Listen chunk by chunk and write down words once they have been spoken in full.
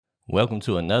Welcome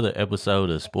to another episode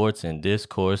of Sports and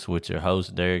Discourse with your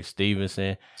host, Derek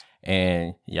Stevenson.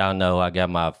 And y'all know I got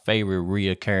my favorite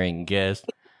reoccurring guest,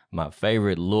 my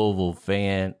favorite Louisville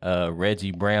fan,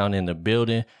 Reggie Brown in the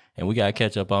building. And we got to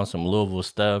catch up on some Louisville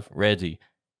stuff. Reggie,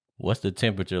 what's the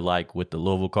temperature like with the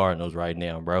Louisville Cardinals right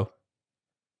now, bro?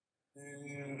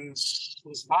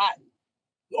 It's hot.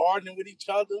 Arguing with each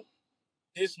other.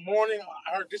 I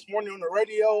heard this morning on the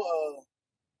radio,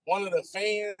 one of the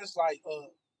fans,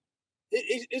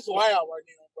 it's loud right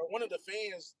now, bro. One of the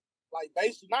fans,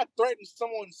 basically not threatening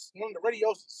one of the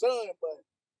radio's son, but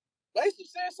basically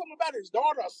saying something about his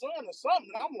daughter or son or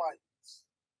something. And I'm like,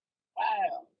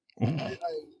 wow.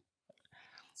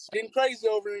 It's getting crazy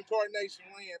over in Coronation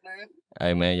Land, man.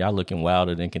 Hey, man, y'all looking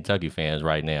wilder than Kentucky fans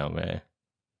right now, man.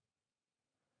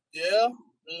 Yeah.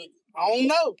 I don't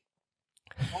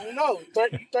know.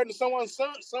 Threatening someone's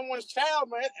son, someone's child,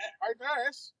 man. Right now,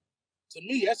 to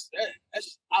me, that's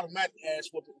automatic ass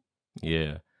whooping.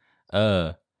 Yeah.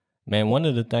 Man, one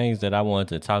of the things that I wanted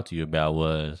to talk to you about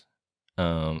was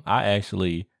I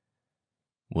actually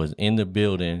was in the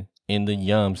building in the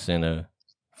Yum Center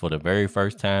for the very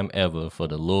first time ever for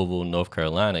the Louisville, North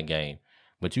Carolina game.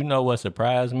 But you know what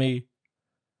surprised me?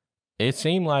 It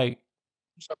seemed like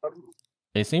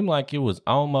it was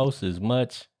almost as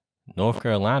much North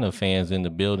Carolina fans in the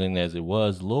building as it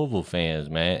was Louisville fans,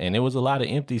 man. And there was a lot of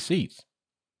empty seats.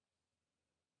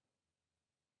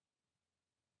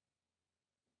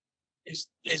 It's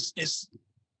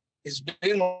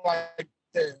been like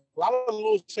that. A lot of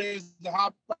Louisville fans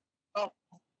hop up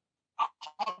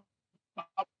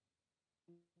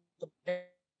the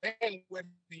band with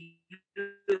the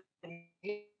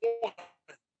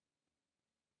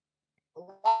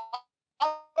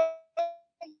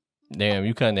Damn,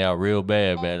 you cutting out real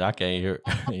bad, man. I can't hear.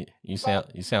 You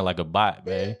sound like a bot,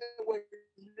 man.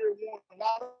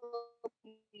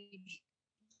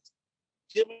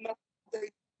 Giving up their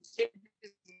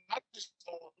tickets, I just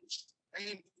don't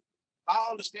understand. I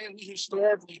understand we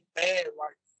historically bad,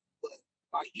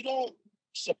 but you don't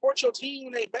support your team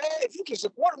when they bad. If you can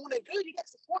support them when they good, you got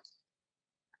to support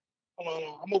them. Hold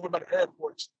on, I'm over by the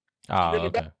airport. Oh, okay.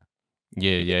 Better?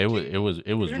 Yeah. It was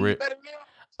real.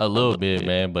 A little bit,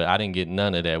 man, but I didn't get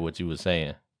none of that. What you were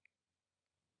saying.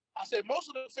 I said most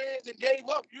of the fans that gave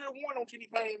up year one on Kenny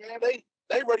Payne, man. They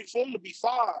ready for him to be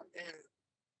fired, and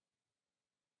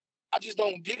I just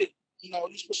don't get it. You know,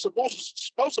 you're supposed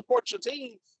to support your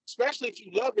team, especially if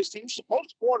you love this team. You're supposed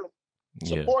to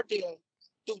support them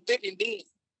through thick and thin,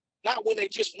 not when they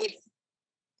just win.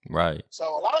 Right.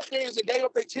 So a lot of fans that gave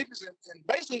up their tickets and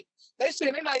basically they say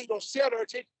they're not even gonna sell their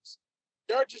tickets.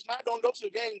 They're just not gonna go to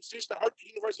the games just to hurt the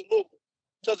University of Louisville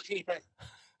because of Kenny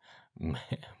Payne.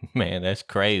 Man, that's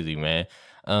crazy, man.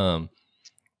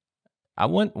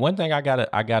 One thing I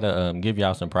gotta give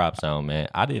y'all some props on, man.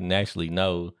 I didn't actually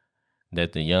know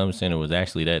that the Yum Center was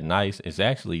actually that nice. It's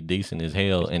actually decent as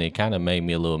hell, and it kind of made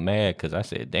me a little mad because I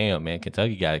said, damn, man,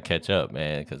 Kentucky got to catch up,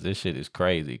 man, because this shit is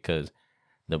crazy because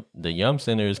the Yum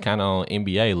Center is kind of on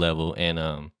NBA level,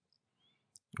 and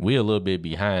we're a little bit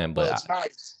behind, but it's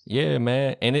nice. Yeah,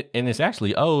 man, and it's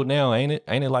actually old now, ain't it?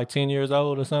 Ain't it like 10 years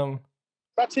old or something?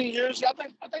 About 10 years. I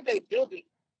think they built it.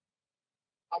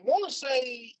 I want to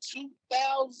say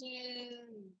 2010,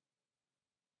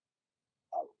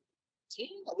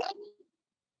 11.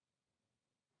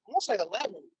 I want to say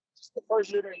 11. It's the first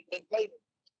year they played it.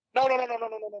 No. The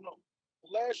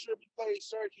last year we played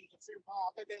Syracuse and Freedom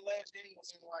Hall. I think their last game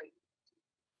was in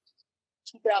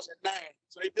 2009.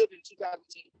 So they built it in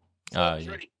 2010.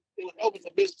 So it was open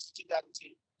for business in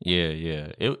 2010.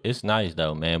 Yeah. It's nice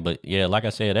though, man. But yeah, like I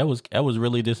said, that was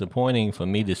really disappointing for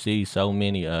me to see so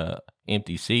many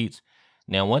empty seats.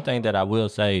 Now, one thing that I will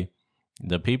say,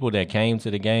 the people that came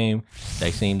to the game,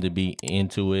 they seem to be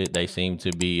into it. They seem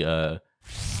to be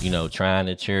trying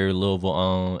to cheer Louisville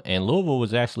on. And Louisville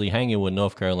was actually hanging with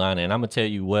North Carolina. And I'm gonna tell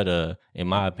you what, in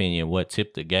my opinion, what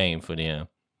tipped the game for them.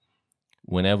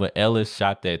 Whenever Ellis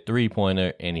shot that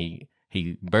 3-pointer and he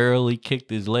barely kicked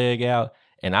his leg out,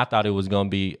 and I thought it was gonna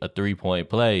be a 3-point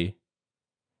play.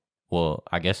 Well,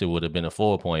 I guess it would have been a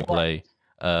 4-point play.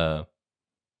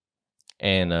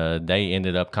 And they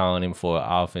ended up calling him for an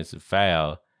offensive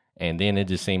foul. And then it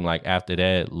just seemed like after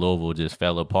that, Louisville just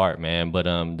fell apart, man. But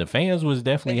the fans was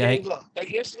definitely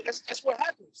that's what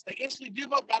happens. They instantly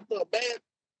give up after a bad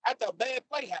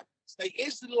play happens. They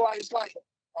instantly it's like,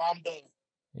 oh, I'm done.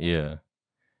 Yeah.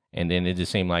 And then it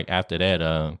just seemed like after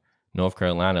that, North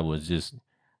Carolina was just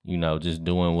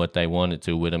doing what they wanted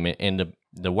to with him. And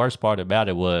the worst part about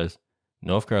it was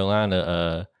North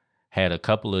Carolina had a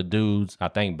couple of dudes. I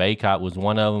think Baycott was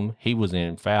one of them. He was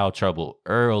in foul trouble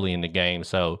early in the game.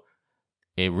 So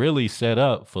it really set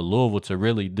up for Louisville to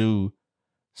really do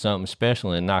something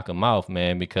special and knock them off,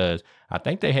 man, because I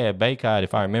think they had Baycott,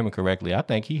 if I remember correctly. I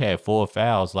think he had 4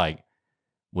 fouls, like,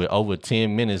 with over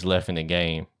 10 minutes left in the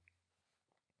game.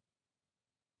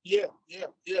 Yeah, he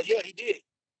did.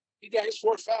 He got his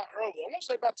 4th foul early. I want to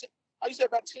say about 10. I used to say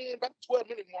about 10, about 12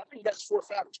 minutes more. I think he got his 4th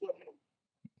foul in 12 minutes.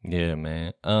 Yeah,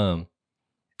 man. And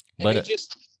But they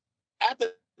just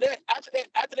after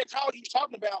that call you was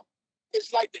talking about,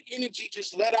 it's like the energy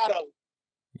just let out of.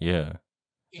 yeah,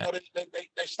 You know,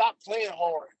 they stopped playing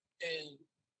hard, and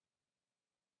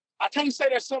I can't say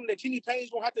that's something that Kenny Payne's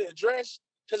gonna have to address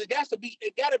because it got to be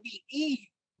easy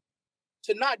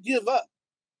to not give up.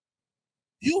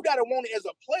 You got to want it as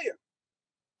a player.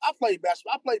 I played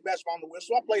basketball. I played basketball on the West,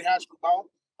 so I played high school ball.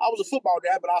 I was a football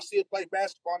dad, but I still played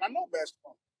basketball, and I know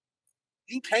basketball.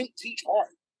 You can't teach hard.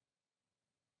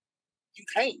 You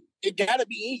can't. It got to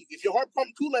be easy. If your heart pump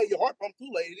Kool-Aid, your heart pump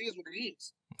Kool-Aid. It is what it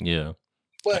is. yeah.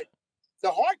 But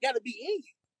the heart got to be in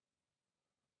you.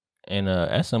 And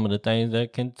that's some of the things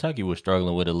that Kentucky was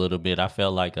struggling with a little bit. I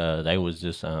felt like they was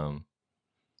just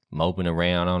moping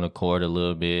around on the court a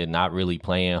little bit, not really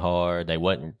playing hard. They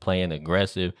wasn't playing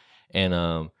aggressive.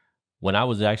 And when I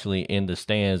was actually in the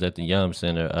stands at the Yum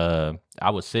Center, I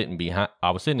was sitting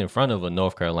in front of a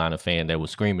North Carolina fan that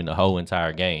was screaming the whole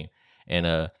entire game.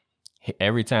 And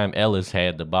every time Ellis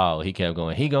had the ball, he kept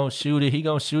going, he gonna shoot it,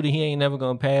 he ain't never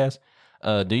gonna pass.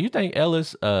 Do you think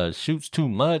Ellis shoots too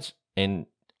much,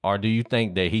 or do you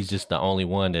think that he's just the only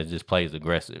one that just plays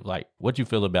aggressive? Like, what you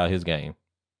feel about his game?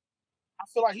 I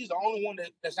feel like he's the only one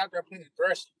that's out there playing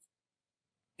aggressive.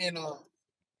 And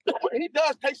he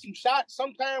does take some shots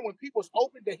sometimes when people's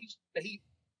open that he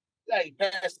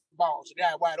pass the ball, so the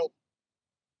guy wide open.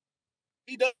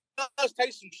 He does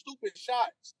take some stupid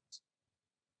shots.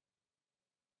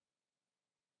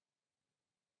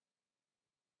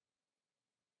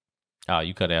 Oh,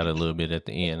 you cut out a little bit at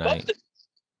the end. I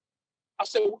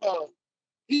said,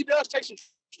 he does take some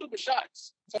stupid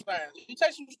shots sometimes. He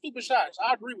takes some stupid shots.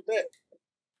 I agree with that.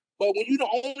 But when you're the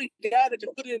only guy that can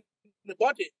put it in the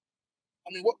bucket,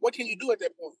 I mean, what can you do at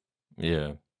that point?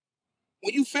 Yeah.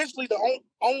 When you physically the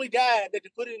only guy that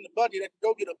can put it in the bucket that can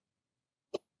go get a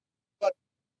bucket,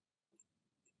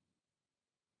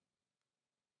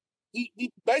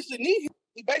 he basically need him.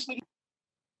 He basically.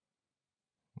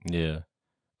 Yeah.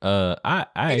 I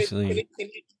actually.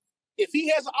 If he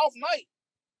has an off night,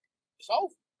 it's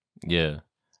over. Yeah.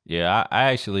 Yeah.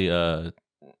 I actually.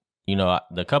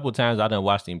 The couple of times I done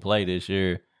watched him play this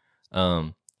year,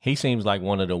 he seems like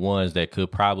one of the ones that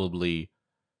could probably.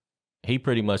 He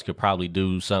pretty much could probably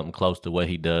do something close to what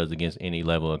he does against any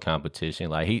level of competition.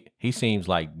 Like he seems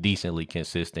like decently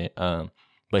consistent.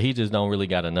 But he just don't really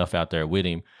got enough out there with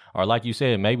him. Or like you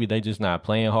said, maybe they just not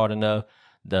playing hard enough.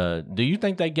 Do you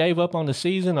think they gave up on the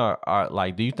season, or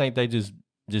like do you think they just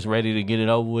ready to get it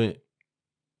over with?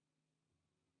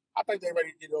 I think they're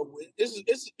ready to get it over with.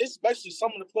 It's basically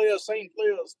some of the same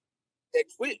players that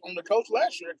quit on the coach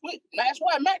last year quit. And that's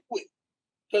why Matt quit,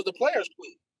 because the players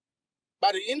quit.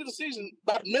 By the end of the season,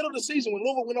 by the middle of the season, when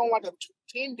Louisville went on like a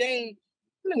 10-game,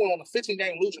 they went on a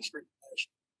 15-game losing streak.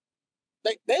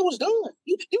 They was done.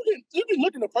 You can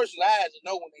look in the person's eyes and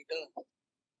know when they done.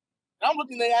 And I'm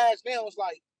looking in their eyes now. It's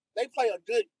like they play a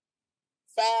good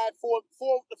 4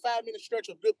 to 5 minute stretch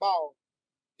of good ball,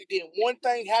 and then one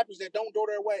thing happens that don't go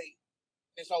their way,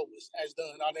 it's over. It's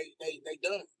done. They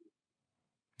done.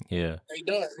 Yeah, they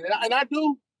done. And I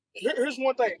do. Here's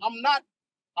one thing. I'm not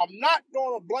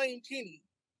going to blame Kenny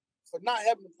for not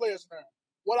having the players now.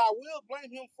 What I will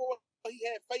blame him for, he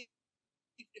had faith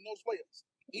in those players.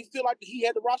 He feel like he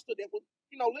had the roster that would,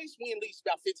 at least win at least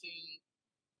about 15.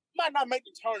 Might not make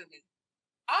the tournament.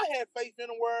 I had faith in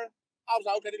them where I was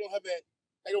like, okay, they don't have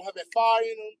that fire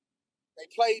in them. They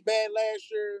played bad last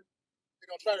year.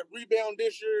 They're gonna try to rebound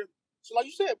this year. So, like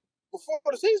you said, before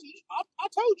the season, I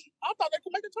told you, I thought they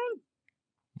could make the tournament.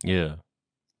 Yeah.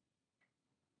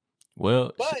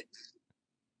 Well, but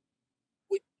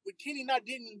with Kenny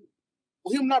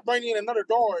him not bringing in another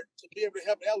guard to be able to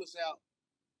help Ellis out,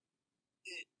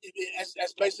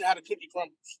 that's basically how the cookie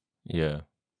crumbles. Yeah.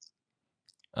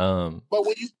 But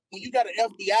when you got an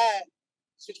FBI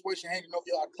situation hanging over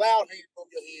a cloud hanging over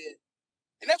your head,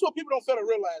 and that's what people don't fail to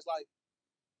realize. Like,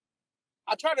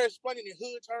 I try to explain it in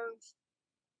hood terms,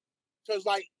 because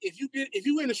like if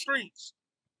you in the streets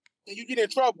and you get in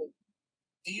trouble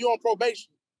and you on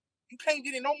probation, you can't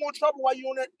get in no more trouble while you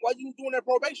doing that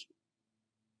probation.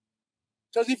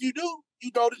 Because if you do,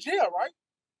 you go to jail, right?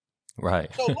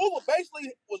 Right. So Louisville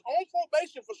basically was on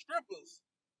probation for strippers,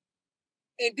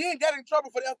 and then got in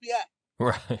trouble for the FBI.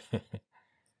 Right.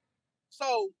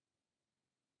 So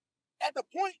at the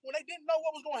point when they didn't know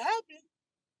what was going to happen,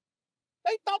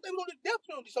 they thought they were going to get death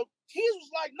penalty. So kids was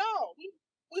like, no,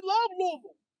 we love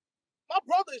Louisville. My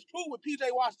brother is cool with P.J.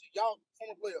 Washington, y'all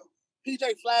former player.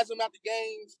 P.J. flies him out the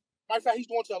games. Matter of fact, he's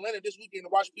going to Atlanta this weekend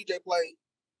to watch P.J. play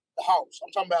the Hawks.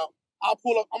 I'm talking about, I'll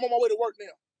pull up. I'm on my way to work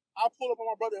now. I'll pull up on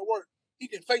my brother at work. He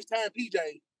can FaceTime P.J.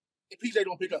 and P.J.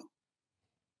 don't pick up.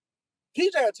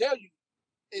 P.J. will tell you,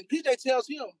 and P.J. tells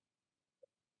him,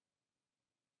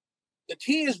 the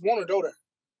kids want to go there.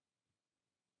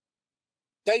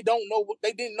 They don't know.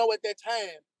 They didn't know at that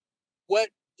time what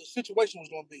the situation was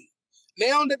going to be.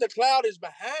 Now that the cloud is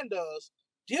behind us,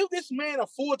 give this man a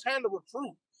full time to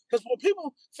recruit. Because when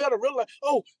people fail to realize,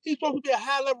 oh, he's supposed to be a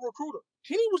high level recruiter.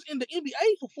 Kenny was in the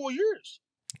NBA for 4 years.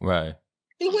 Right.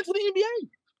 He went to the NBA.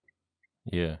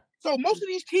 Yeah. So most of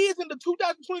these kids in the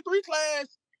 2023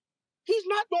 class, he's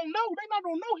not gonna know. They're not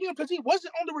gonna know him because he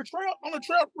wasn't on the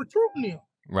trail recruiting him.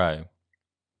 Right.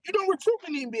 You don't recruit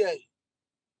in the NBA.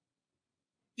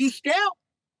 You scout,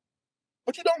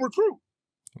 but you don't recruit.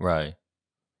 Right.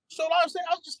 So like I said,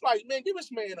 I was just like, man, give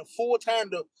this man a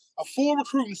full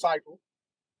recruiting cycle.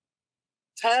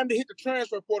 Time to hit the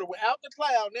transfer portal without the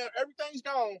cloud. Now everything's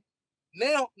gone.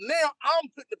 Now I'm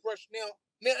putting the pressure.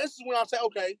 Now this is when I say,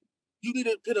 okay, you need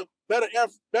to put a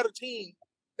better team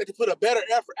that can put a better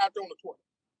effort out there on the court.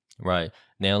 Right.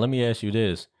 Now let me ask you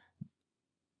this: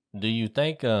 do you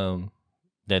think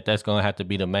that's going to have to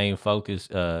be the main focus?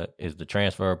 Is the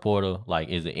transfer portal? Like,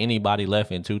 is there anybody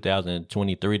left in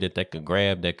 2023 that they could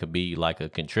grab that could be like a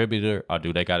contributor, or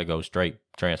do they got to go straight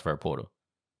transfer portal?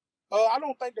 I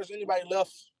don't think there's anybody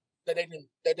left that they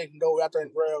can go out there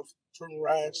and grab true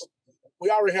rides. We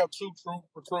already have 2 true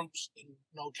recruits,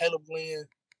 Caleb Glenn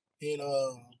and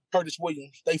Curtis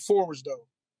Williams. They forwards though.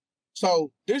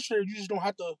 So this year you just don't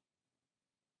have to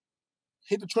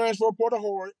hit the transfer portal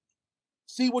hard.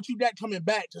 See what you got coming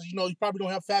back, because you probably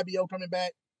don't have Fabio coming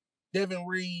back, Devin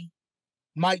Reed,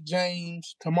 Mike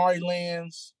James, Kamari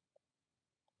Lands,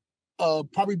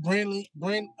 probably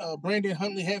Brandon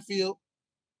Huntley Hatfield.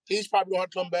 He's probably going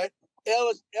to come back.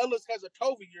 Ellis has a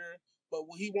COVID year, but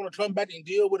will he want to come back and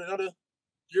deal with another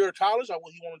year of college, or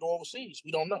will he want to go overseas?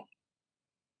 We don't know.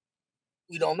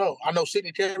 I know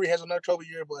Sidney Terry has another COVID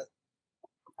year, but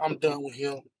I'm done with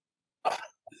him.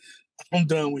 I'm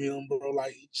done with him, bro.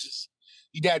 Like, just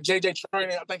you got JJ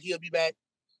Trainer. I think he'll be back.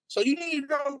 So you need to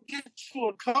go get you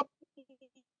a couple.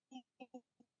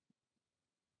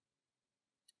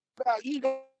 You need to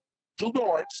go 2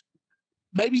 guards,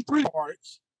 maybe 3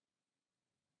 guards,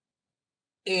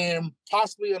 and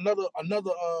possibly another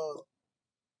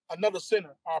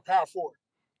center or power forward.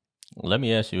 Let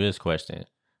me ask you this question,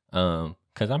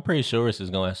 because I'm pretty sure this is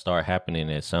going to start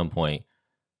happening at some point.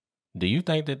 Do you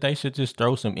think that they should just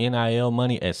throw some NIL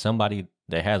money at somebody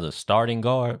that has a starting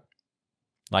guard?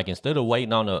 Like, instead of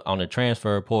waiting on the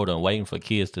transfer portal and waiting for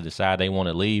kids to decide they want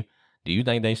to leave, do you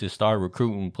think they should start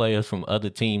recruiting players from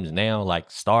other teams now, like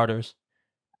starters?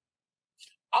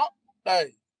 I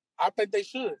think they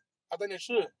should.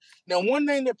 Now, one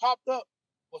name that popped up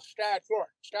was Sky Clark.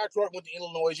 Sky Clark went to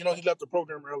Illinois. He left the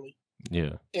program early.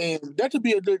 Yeah. And that could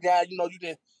be a good guy. You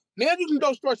can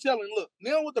go start selling. Look,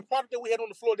 now with the product that we had on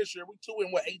the floor this year, we 2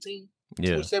 in 18?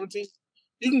 Yeah. 2 in 17?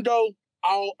 You can go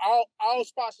all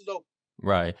spots is open.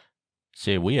 Right.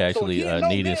 Shit, we actually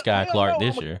needed Sky Clark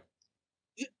this year.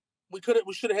 Yeah, we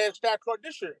should have had Sky Clark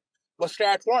this year. But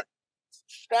Sky Clark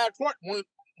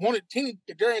wanted Kenny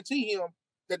to guarantee him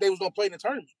that they was going to play in the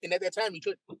tournament. And at that time, he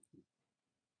couldn't.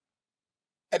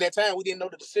 At that time, we didn't know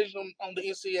the decision on the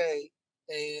NCAA.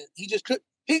 And he just couldn't.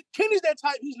 Kenny's that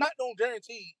type. He's not going to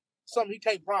guarantee something he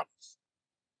can't promise.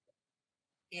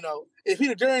 If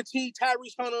he'd guarantee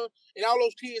Tyrese Hunter and all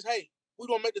those kids, hey, we're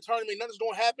going to make the tournament, nothing's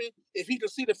going to happen. If he could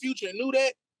see the future and knew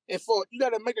that, you got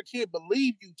to make a kid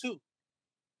believe you too.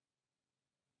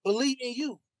 Believe in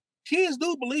you. Kids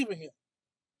do believe in him.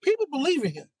 People believe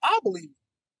in him. I believe him.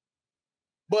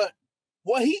 But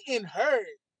what he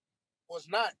inherited was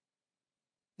not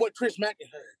what Chris Mack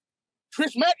inherited.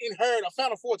 Chris Mack inherited a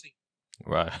Final Four team.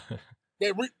 Right.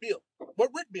 That Rick built.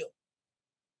 What Rick built.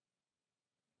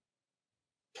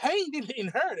 Payne didn't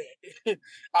inherit it.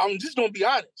 I'm just going to be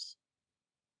honest.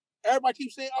 Everybody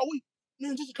keeps saying,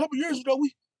 just a couple years ago,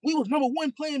 we was number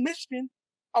 1 playing Michigan.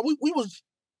 We was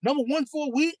number 1 for a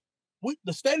week.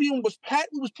 The stadium was packed.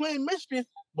 We was playing Michigan.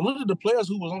 But look at the players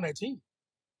who was on that team.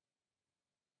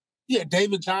 Yeah,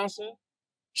 David Johnson,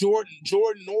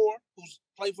 Jordan Noor, who's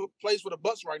plays for the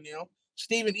Bucks right now,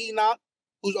 Stephen Enoch,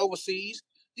 who's overseas.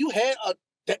 You had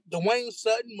Dwayne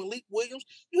Sutton, Malik Williams.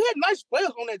 You had nice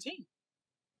players on that team.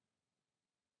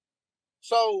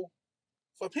 So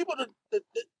for people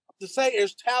to say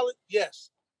there's talent, yes.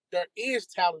 there is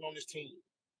talent on this team,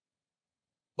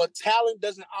 but talent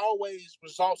doesn't always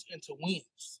result into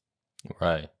wins.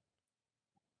 Right.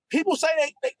 People say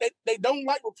they don't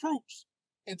like recruits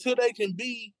until they can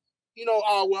be,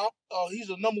 he's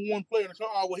a number one player.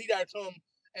 He got to come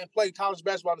and play college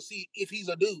basketball to see if he's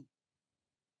a dude.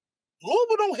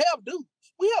 Louisville don't have dudes.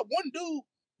 We have one dude,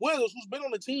 Withers, who's been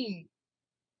on the team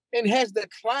and has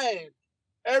declined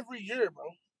every year, bro.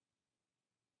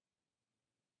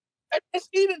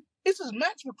 It's his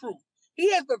max recruit.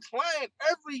 He has declined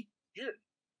every year.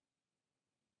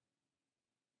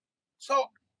 So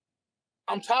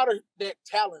I'm tired of that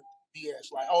talent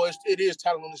BS. Like, it is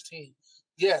talent on this team.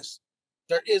 Yes,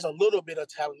 there is a little bit of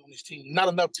talent on this team. Not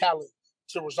enough talent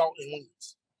to result in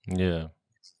wins. Yeah.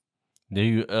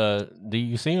 Do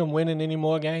you see him winning any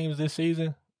more games this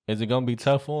season? Is it gonna be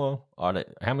tough for him? Or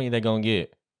how many they gonna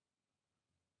get?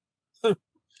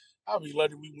 I'll be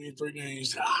lucky we win 3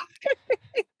 games.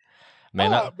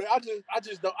 Man, I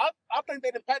just don't. I think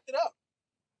they done packed it up.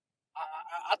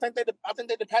 I think they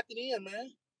packed it in,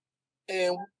 man.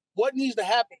 And what needs to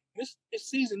happen? This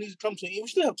season needs to come to an end. We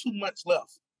still have 2 months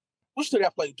left. We still got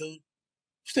to play Duke.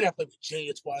 We still got to play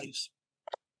Virginia twice.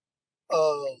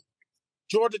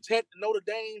 Georgia Tech, Notre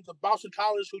Dame, the Boston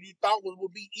College, who you thought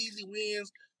would be easy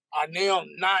wins, are now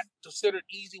not considered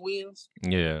easy wins.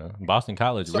 Yeah, Boston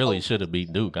College really should have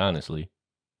beat Duke, honestly.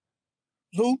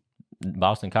 Who?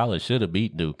 Boston College should have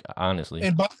beat Duke, honestly.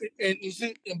 And you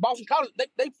see, in Boston College,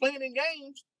 they playing in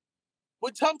games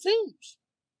with tough teams.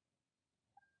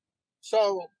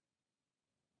 So,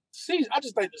 I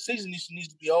just think the season needs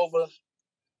to be over.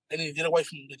 They need to get away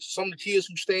from some of the kids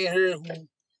who stay here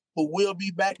who will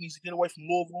be back. Needs to get away from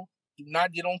Louisville. Do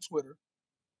not get on Twitter.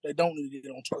 They don't need to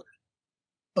get on Twitter.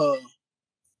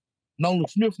 Nolan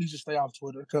Smith needs to stay off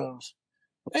Twitter because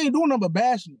they ain't doing nothing but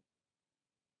bashing it.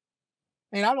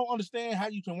 And I don't understand how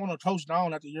you can want to coach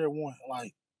down after year 1.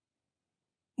 Like,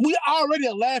 we already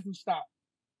a laughing stock.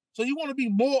 So you want to be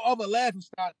more of a laughing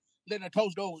stock than a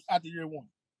coach goes after year 1.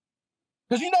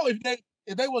 Because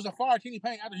if they was a fire Kenny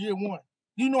Payne after year 1,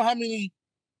 you know how many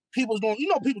people's going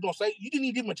to say you didn't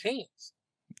even give him a chance.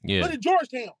 Yeah. Look at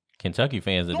Georgetown. Kentucky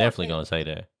fans are definitely going to say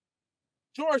that.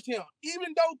 Georgetown,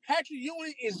 even though Patrick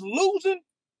Ewing is losing,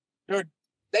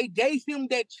 they gave him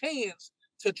that chance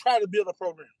to try to build a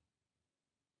program.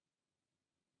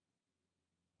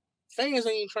 Fans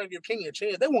ain't trying to give Kenny a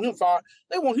chance. They want him fired.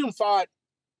 They want him fired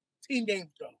 10 games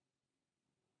ago.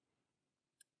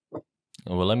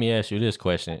 Well, let me ask you this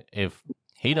question. If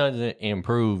he doesn't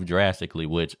improve drastically,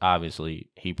 which obviously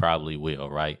he probably will,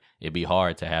 right? It'd be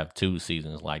hard to have 2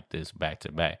 seasons like this back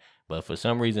to back. But for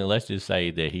some reason, let's just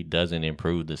say that he doesn't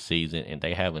improve the season and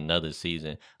they have another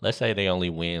season. Let's say they only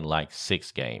win like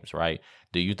 6 games, right?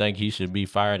 Do you think he should be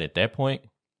fired at that point?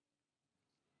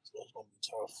 It's going to be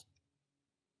tough.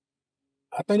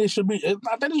 I think it's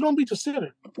going to be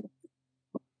considered.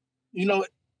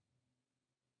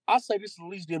 I say this at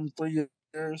least give him 3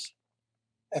 years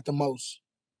at the most.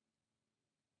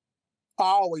 I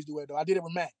always do it, though. I did it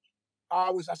with Matt.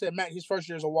 I said, Matt, his first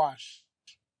year is a wash.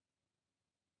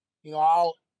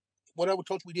 Whatever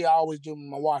coach we did, I always give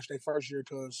him a wash that first year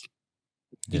because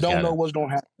you don't know what's going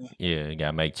to happen. Yeah, you got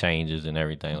to make changes and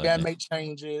everything like that. You got to make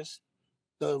changes.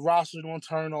 The roster's going to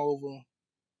turn over.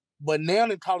 But now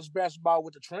in college basketball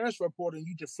with the transfer portal,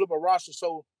 you can flip a roster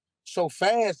so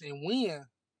fast and win.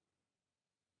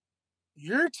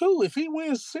 Year 2, if he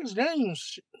wins 6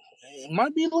 games, it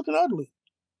might be looking ugly.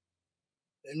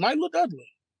 It might look ugly.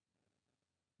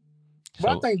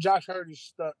 But I think Josh Hurd is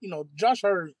stuck. Josh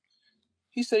Hurd,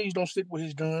 he said he's gonna stick with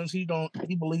his guns. He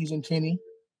believes in Kenny.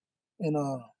 And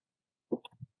I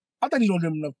think he's gonna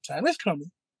give him enough time. It's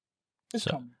coming.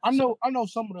 Coming. I know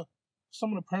some of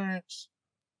the parents.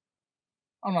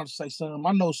 I'm not to say some.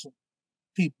 I know some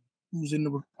people who's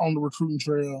on the recruiting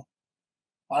trail.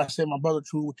 Like I said, my brother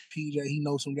true with PJ. He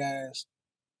knows some guys.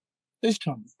 It's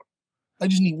coming. I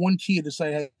just need one kid to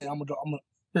say, "Hey,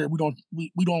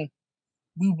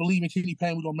 we believe in Kenny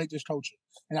Payne. We're gonna make this coaching."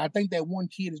 And I think that one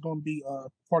kid is gonna be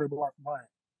part of the Black Bryant.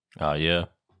 Oh yeah,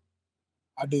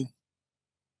 I do.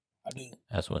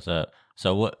 That's what's up.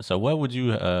 So what would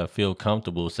you feel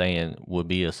comfortable saying would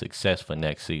be a success for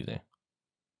next season?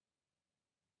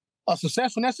 A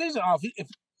success for next season?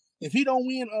 If he don't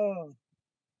win,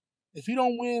 at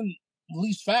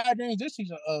least 5 games this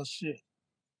season, shit.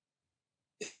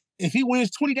 If he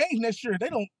wins 20 games next year, they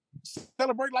don't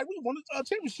celebrate like we won a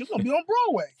championship. We're gonna be on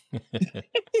Broadway.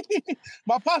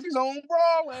 My posse's on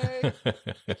Broadway.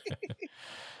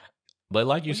 But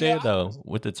like you said, though,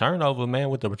 with the turnover,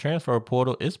 man, with the transfer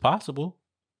portal, it's possible.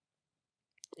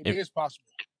 It is possible.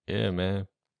 Yeah, man.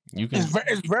 You can.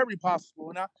 It's very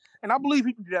possible, and I believe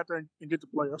he can get out there and get the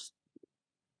players.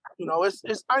 You know, it's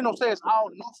I don't say it's all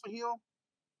new for him,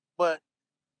 but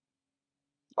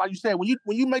like you said, when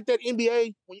you make that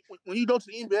NBA, when you go to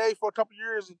the NBA for a couple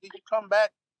years and then you come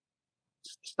back,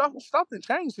 something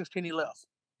changed since Kenny left.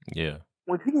 Yeah.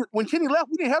 When Kenny left,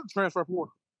 we didn't have the transfer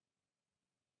portal.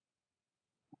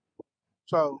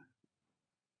 So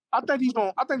I think he's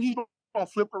gonna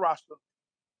flip the roster.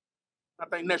 I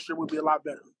think next year will be a lot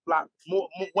better, a lot more,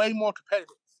 way more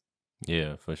competitive.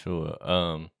 Yeah, for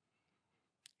sure.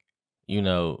 You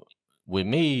know, with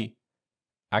me,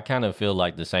 I kind of feel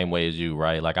like the same way as you,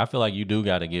 right? Like I feel like you do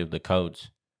got to give the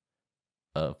coach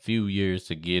a few years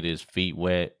to get his feet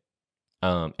wet.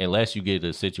 Unless you get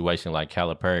a situation like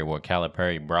Calipari, where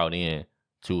Calipari brought in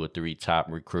 2 or 3 top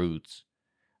recruits.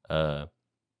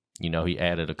 You know, he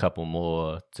added a couple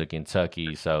more to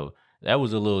Kentucky. So that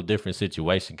was a little different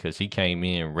situation because he came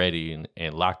in ready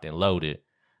and locked and loaded.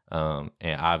 And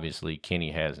obviously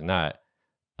Kenny has not.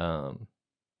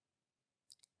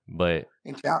 But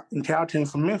Cal came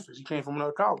from Memphis. He came from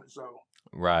another college. So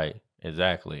right,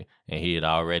 exactly. And he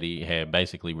had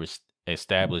basically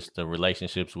established the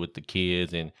relationships with the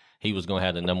kids, and he was going to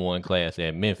have the number 1 class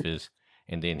at Memphis.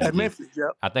 And then Memphis, yeah.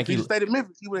 I think if he stayed at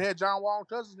Memphis, he would have had John Wall and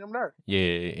Cousins them there.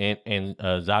 Yeah, and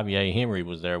Xavier Henry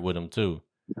was there with him too.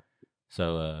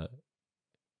 So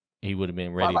he would have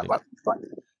been ready. Like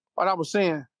I was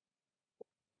saying,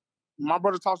 my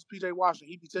brother talks to PJ Washington.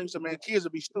 He be telling me, man, kids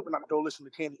will be stupid not to go listen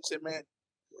to Kenny. He said, man,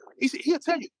 he'll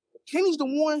tell you, Kenny's the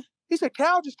one. He said,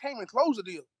 Cal just came and closed the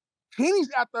deal. Kenny's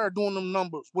out there doing them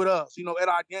numbers with us, you know, at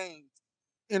our games,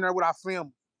 in there with our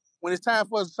family. When it's time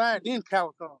for us to sign, then Cal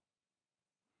will come.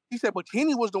 He said, but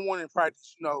Kenny was the one in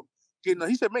practice, you know,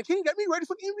 he said, man, Kenny got me ready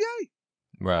for the NBA.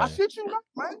 Right. I shit you not,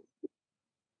 man.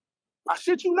 I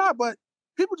shit you not, but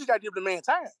people just got to give the man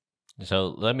time. So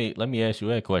let me ask you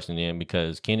that question then,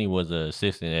 because Kenny was an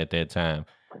assistant at that time.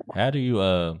 How do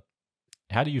you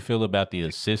feel about the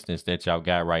assistants that y'all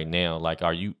got right now? Like,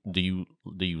 do you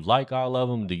like all of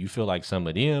them? Do you feel like some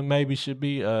of them maybe should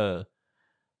be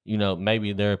you know,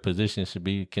 maybe their position should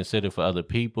be considered for other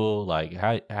people? Like,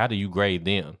 how do you grade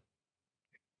them?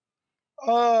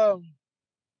 I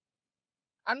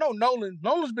know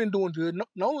Nolan's been doing good.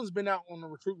 Nolan's been out on the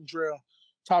recruiting trail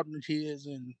talking to kids,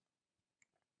 and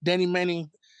Danny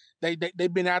Manning,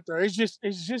 they've been out there. It's just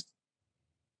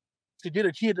to get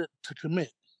a kid to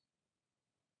commit.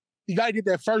 You gotta get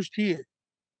that first kid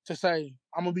to say,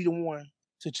 I'm gonna be the one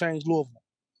to change Louisville.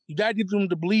 You gotta get them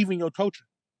to believe in your coaching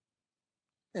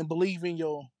and believe in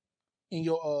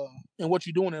what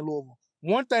you're doing in Louisville.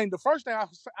 The first thing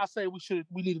I say we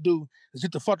need to do is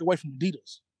get the fuck away from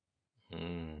Adidas.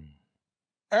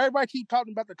 Everybody keep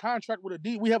talking about the contract with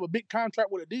Adidas. We have a big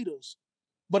contract with Adidas,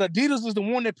 but Adidas is the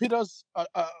one that put us.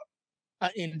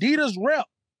 Adidas rep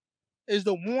is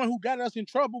the one who got us in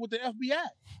trouble with the FBI.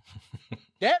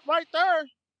 That right there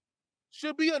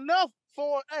should be enough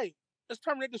for, hey, let's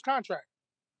terminate this contract.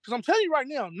 Because I'm telling you right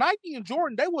now, Nike and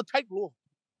Jordan, they will take Louisville.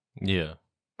 Yeah.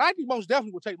 Nike most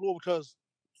definitely will take Louisville because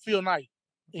Phil Knight,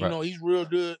 you know, he's real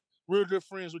good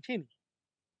friends with Kenny.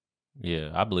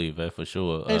 Yeah, I believe that for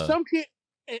sure. And some kid,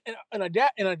 and a guy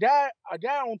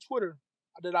on Twitter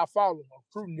that I follow, a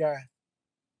recruiting guy,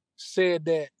 said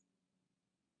that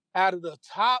out of the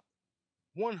top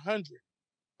 100,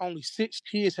 only 6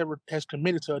 kids has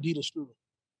committed to Adidas student.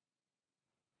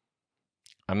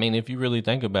 I mean, if you really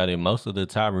think about it, most of the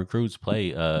top recruits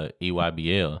play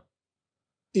EYBL.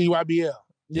 EYBL,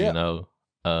 yeah. You know,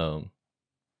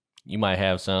 you might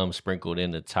have some sprinkled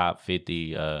in the top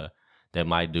 50 that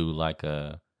might do like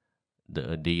the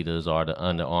Adidas or the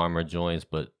Under Armour joints,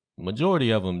 but majority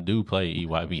of them do play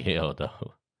EYBL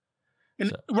though.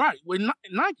 And right, with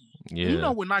Nike. Yeah. You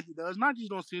know what Nike does. Nike's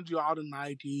going to send you all the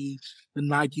Nike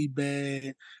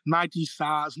bag, Nike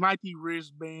socks, Nike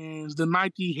wristbands, the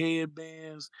Nike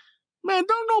headbands. Man,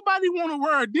 don't nobody want to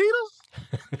wear Adidas.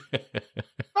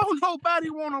 Don't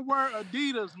nobody want to wear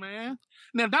Adidas, man.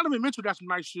 Now, Donovan Mitchell got some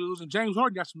nice shoes, and James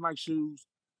Harden got some nice shoes,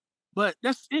 but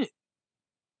that's it.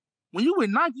 When you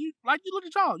with Nike, like you look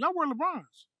at y'all wear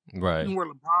LeBrons. Right. You can wear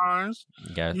LeBrons.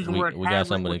 We got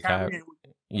some of the Kyrie.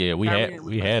 Yeah, we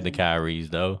had the Kyries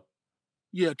though.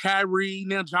 Yeah, Kyrie.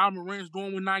 Now John Morant's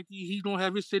going with Nike. He's gonna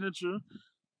have his signature.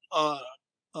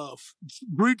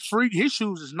 Greek Freak, his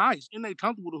shoes is nice and they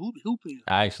comfortable to hoop in.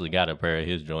 I actually got a pair of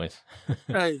his joints.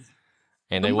 Hey,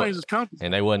 and they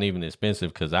wasn't even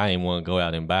expensive because I didn't want to go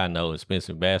out and buy no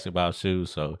expensive basketball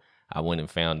shoes, so I went and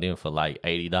found them for like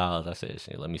 $80. I said,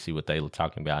 "Shit, let me see what they were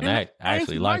talking about." And I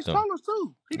actually liked them. Colors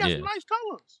too. He got some nice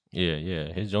colors.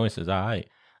 Yeah. His joints is all right.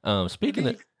 Speaking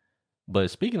of, But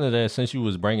speaking of that, since you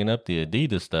was bringing up the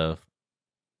Adidas stuff,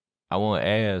 I want to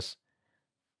ask,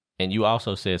 and you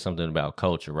also said something about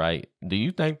culture, right? Do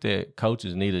you think that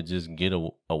coaches need to just get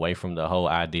away from the whole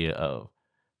idea of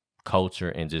culture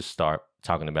and just start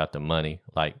talking about the money?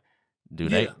 Like, do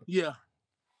they? Yeah,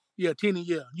 Kenny.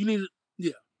 Yeah, you need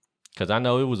to. Because I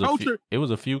know it was culture. It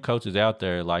was a few coaches out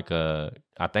there. Like, I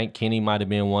think Kenny might have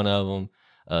been one of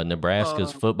them.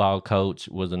 Nebraska's football coach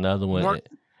was another one,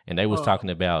 and they was talking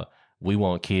about we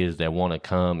want kids that want to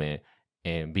come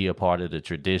and be a part of the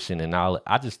tradition and all.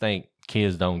 I just think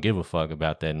kids don't give a fuck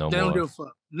about that no more. They don't give a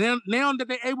fuck. Now that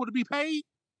they're able to be paid,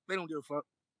 they don't give a fuck.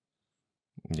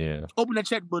 Yeah. Open that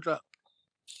checkbook up.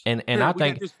 And I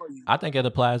think it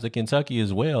applies to Kentucky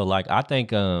as well. Like, I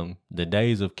think the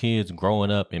days of kids growing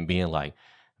up and being like,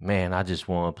 man, I just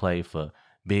want to play for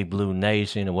Big Blue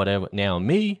Nation or whatever. Now,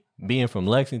 me being from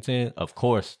Lexington, of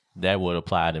course, that would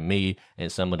apply to me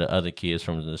and some of the other kids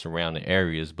from the surrounding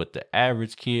areas. But the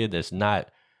average kid that's not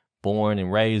born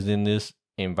and raised in this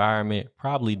environment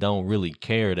probably don't really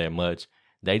care that much.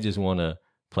 They just want to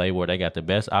play where they got the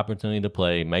best opportunity to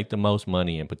play, make the most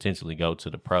money, and potentially go to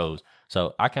the pros.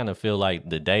 So I kind of feel like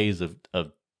the days of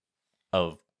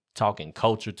talking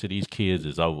culture to these kids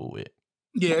is over with.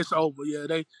 Yeah, it's over. Yeah,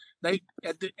 they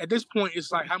at this point,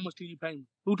 it's like, how much can you pay me?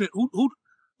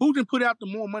 Who can put out the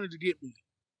more money to get me?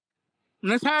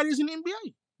 And that's how it is in the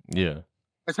NBA. Yeah,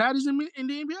 that's how it is in the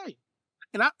NBA.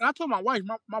 And I told my wife,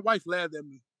 my wife laughed at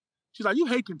me. She's like, "You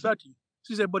hate Kentucky."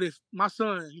 She said, "But if my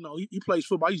son, he plays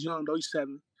football. He's young though. He's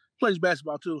 7. Plays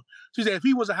basketball too." She said, "If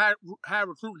he was a high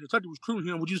recruit, Kentucky was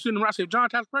recruiting him, would you send him around?" I said, "John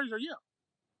Taylor Frazier,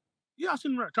 yeah, I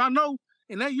send him around. I know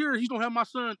in that year he's gonna have my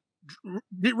son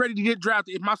get ready to get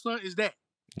drafted. If my son is that,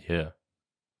 yeah,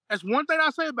 that's one thing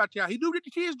I say about y'all. He do get the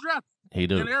kids drafted. He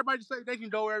do. And everybody say they can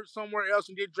go somewhere else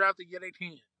and get drafted. Yeah, they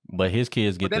can. But his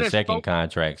kids get the second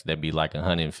contracts that be like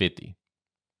 150.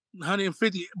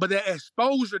 150, but that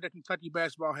exposure that Kentucky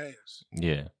basketball has.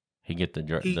 Yeah, he get the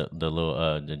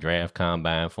little the draft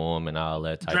combine for him and all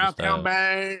that type of stuff. Draft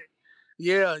combine,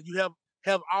 yeah. You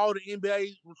have all the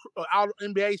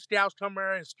NBA scouts come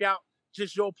there and scout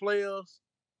just your players,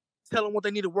 tell them what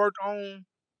they need to work on.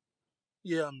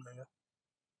 Yeah, man.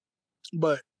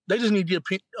 But they just need to give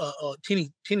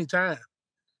Kenny time.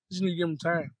 Just need to give him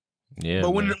time. Yeah.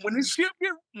 But when this ship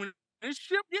get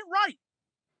right.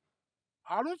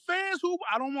 All them fans who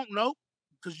I don't want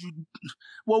because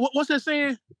what's that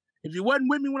saying? If you wasn't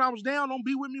with me when I was down, don't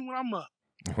be with me when I'm up.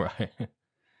 Right.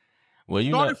 Well,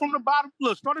 started from the bottom.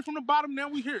 Look, started from the bottom. Now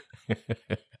we here.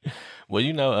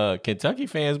 Well, Kentucky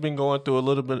fans been going through a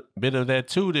little bit of that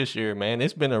too this year, man.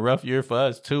 It's been a rough year for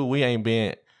us too. We ain't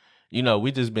been.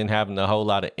 We just been having a whole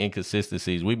lot of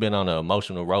inconsistencies. We've been on an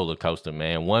emotional roller coaster,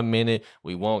 man. 1 minute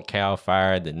we want Cal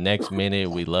fired, the next minute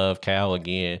we love Cal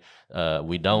again.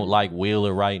 We don't like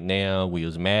Wheeler right now. We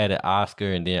was mad at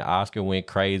Oscar, and then Oscar went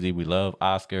crazy. We love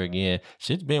Oscar again.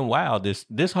 Shit's been wild.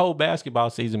 This whole basketball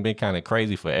season been kind of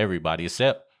crazy for everybody,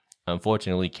 except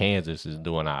unfortunately Kansas is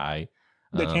doing all right.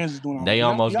 Kansas doing all right. They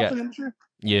almost got.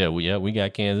 Yeah, we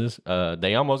got Kansas.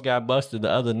 They almost got busted the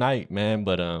other night, man,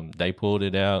 but they pulled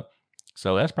it out.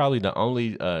 So that's probably the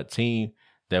only team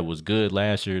that was good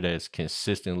last year that's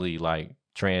consistently like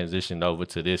transitioned over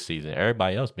to this season.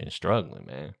 Everybody else been struggling,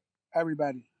 man.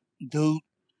 Everybody, Duke,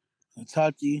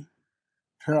 Kentucky,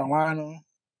 Carolina,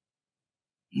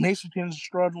 Michigan's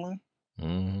struggling.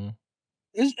 Mm-hmm.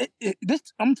 I'm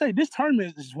gonna tell you, this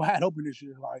tournament is wide open this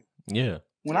year. Like, yeah,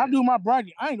 when I do my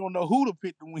bracket, I ain't gonna know who to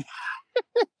pick to win.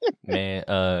 Man,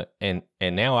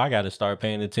 and now I got to start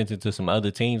paying attention to some other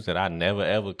teams that I never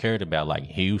ever cared about, like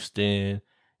Houston.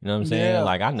 You know what I'm saying? Yeah.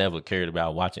 Like, I never cared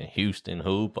about watching Houston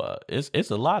hoop.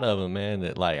 It's a lot of them, man.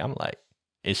 That I'm like,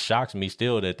 it shocks me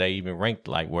still that they even ranked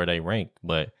like where they ranked.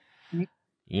 But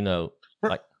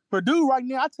like Purdue right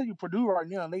now, I tell you, Purdue right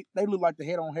now, they look like the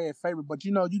head-on-head favorite. But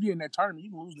you get in that tournament,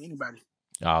 you can lose to anybody.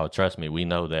 Oh, trust me, we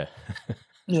know that.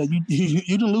 Yeah, you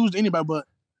didn't lose to anybody, but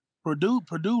Purdue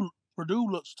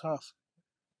looks tough.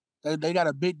 They got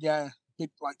a big guy,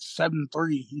 like 7'3".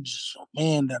 He's just a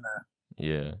man down there.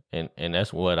 Yeah, and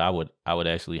that's what I would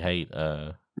actually hate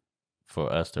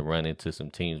for us to run into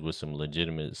some teams with some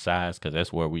legitimate size, because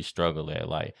that's where we struggle at.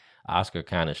 Like, Oscar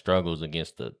kind of struggles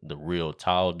against the real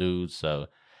tall dudes, so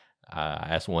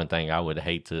that's one thing I would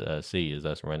hate to see is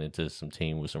us run into some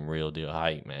team with some real deal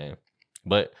height, man.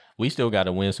 But we still got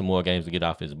to win some more games to get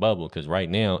off this bubble, because right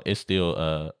now it's still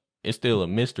a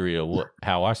mystery of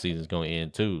how our season's going to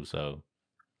end too. So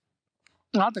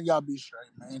I think y'all be straight,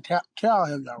 man. Cal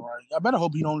have y'all right. I better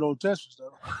hope he don't go to Texas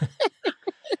though.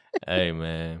 Hey,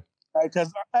 man.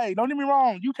 Because don't get me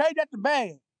wrong, UK got the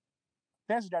bag.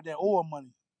 Texas got that oil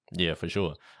money. Yeah, for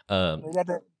sure. They got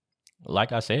that.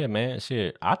 Like I said, man,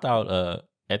 shit, I thought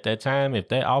at that time, if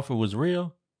that offer was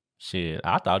real, shit,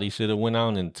 I thought he should have went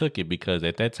on and took it because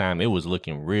at that time it was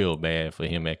looking real bad for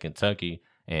him at Kentucky,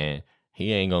 and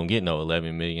he ain't gonna get no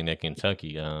 11 million at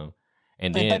Kentucky. And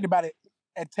And then think about it.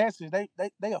 At Texas,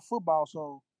 they are football.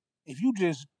 So if you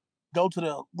just go to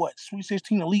the Sweet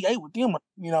 16, Elite 8 with them,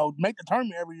 make the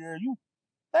tournament every year,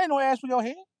 they ain't no ass for your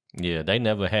head. yeah, they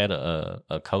never had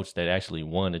a coach that actually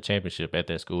won the championship at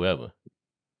that school ever.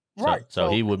 Right. So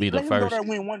he would be the let him go first. there and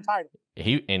win one title.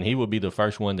 He would be the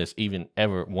first one that's even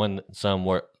ever won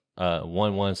somewhere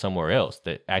else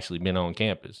that actually been on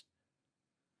campus.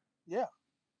 Yeah.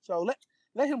 So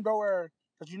let him go there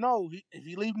because if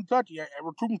he leaves Kentucky, a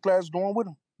recruiting class is going with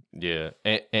him. Yeah,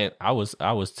 and I was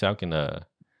talking damn,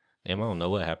 I don't know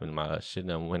what happened. My shit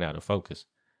done went out of focus.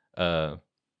 But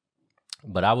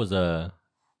I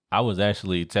was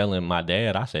actually telling my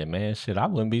dad. I said, man, shit, I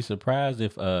wouldn't be surprised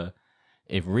if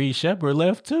Reed Shepherd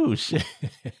left too. Shit.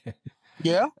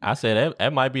 Yeah. I said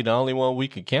that might be the only one we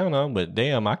could count on, but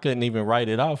damn, I couldn't even write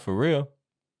it off for real.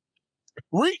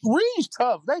 Reed's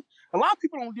tough. A lot of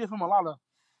people don't give him a lot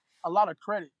of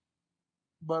credit,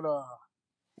 but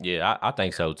yeah, I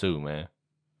think so too, man.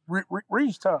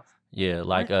 Reed's tough. Yeah,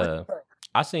 like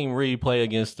I seen Reed play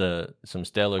against some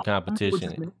stellar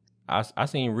competition. I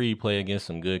seen Reed play against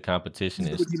some good competition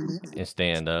and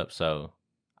stand up. So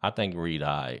I think Reed,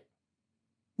 all right.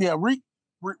 Yeah,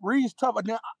 Reed's tough.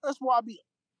 That's why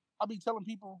I be telling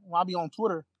people when I be on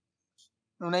Twitter,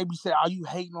 and they be saying, "Are you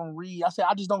hating on Reed?" I say,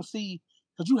 I just don't see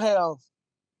because you have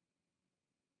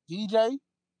DJ,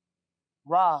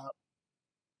 Rob,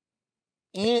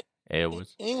 and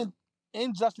Edwards and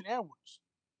Justin Edwards.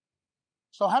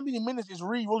 So how many minutes is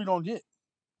Reed really gonna get?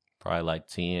 probably like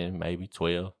 10, maybe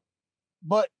 12.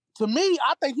 But to me,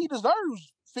 I think he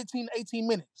deserves 15 to 18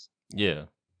 minutes. Yeah.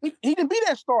 He can be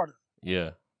that starter.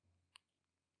 Yeah.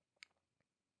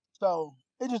 So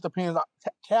it just depends.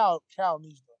 Cal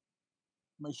needs to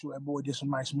make sure that boy gets some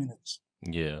nice minutes.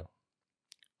 Yeah.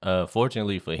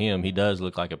 Fortunately for him, he does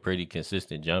look like a pretty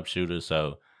consistent jump shooter,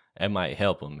 so that might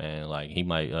help him, man. Like he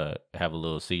might have a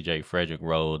little CJ Frederick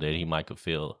role that he might could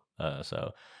fill.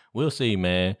 So we'll see,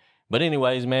 man. But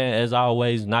anyways, man, as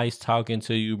always, nice talking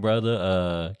to you,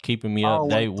 brother. Keeping me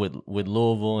updated with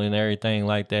Louisville and everything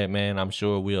like that, man. I'm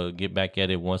sure we'll get back at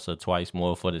it once or twice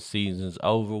more for the season's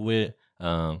over with.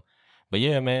 But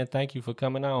yeah, man, thank you for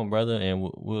coming on, brother, and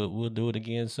we'll do it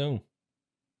again soon.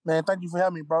 Man, thank you for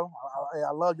having me, bro.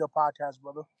 I love your podcast,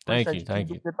 brother. Thank you. Keep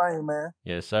doing your thing, man.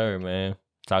 Yes, sir, man.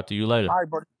 Talk to you later. All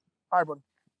right, buddy.